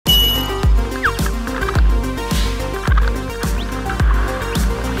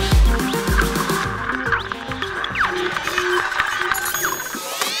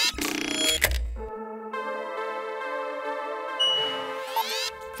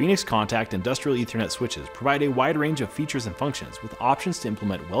Phoenix Contact Industrial Ethernet switches provide a wide range of features and functions with options to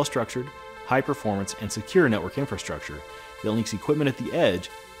implement well-structured, high-performance, and secure network infrastructure that links equipment at the edge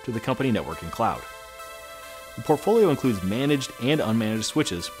to the company network and cloud. The portfolio includes managed and unmanaged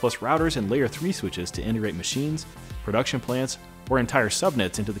switches, plus routers and layer 3 switches to integrate machines, production plants, or entire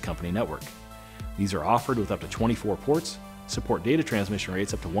subnets into the company network. These are offered with up to 24 ports, support data transmission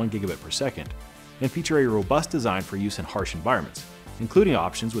rates up to 1 gigabit per second, and feature a robust design for use in harsh environments, including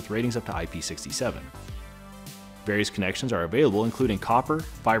options with ratings up to IP67. Various connections are available, including copper,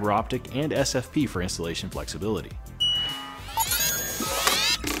 fiber optic, and SFP for installation flexibility.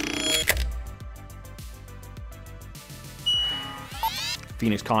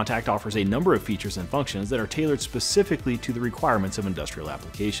 Phoenix Contact offers a number of features and functions that are tailored specifically to the requirements of industrial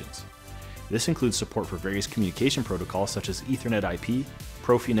applications. This includes support for various communication protocols such as Ethernet IP,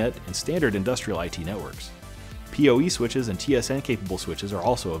 Profinet, and standard industrial IT networks. PoE switches and TSN-capable switches are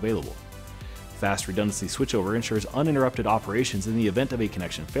also available. Fast redundancy switchover ensures uninterrupted operations in the event of a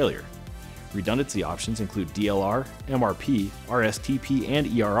connection failure. Redundancy options include DLR, MRP, RSTP, and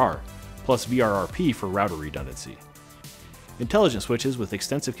ERR, plus VRRP for router redundancy. Intelligent switches with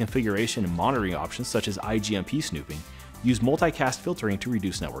extensive configuration and monitoring options such as IGMP snooping use multicast filtering to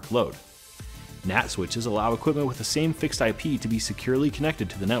reduce network load. NAT switches allow equipment with the same fixed IP to be securely connected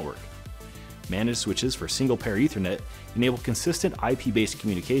to the network. Managed switches for single-pair Ethernet enable consistent IP-based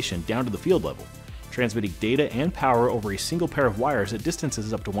communication down to the field level, transmitting data and power over a single pair of wires at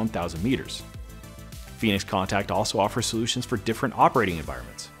distances up to 1,000 meters. Phoenix Contact also offers solutions for different operating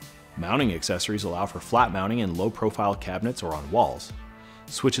environments. Mounting accessories allow for flat mounting in low-profile cabinets or on walls.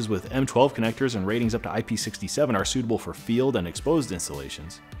 Switches with M12 connectors and ratings up to IP67 are suitable for field and exposed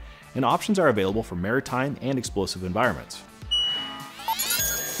installations, and options are available for maritime and explosive environments.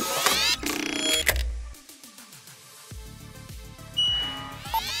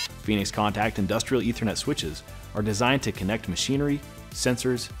 Phoenix Contact Industrial Ethernet switches are designed to connect machinery,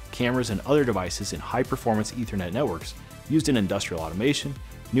 sensors, cameras, and other devices in high-performance Ethernet networks used in industrial automation,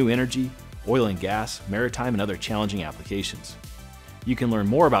 new energy, oil and gas, maritime, and other challenging applications. You can learn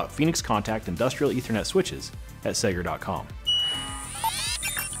more about Phoenix Contact Industrial Ethernet switches at Sager.com.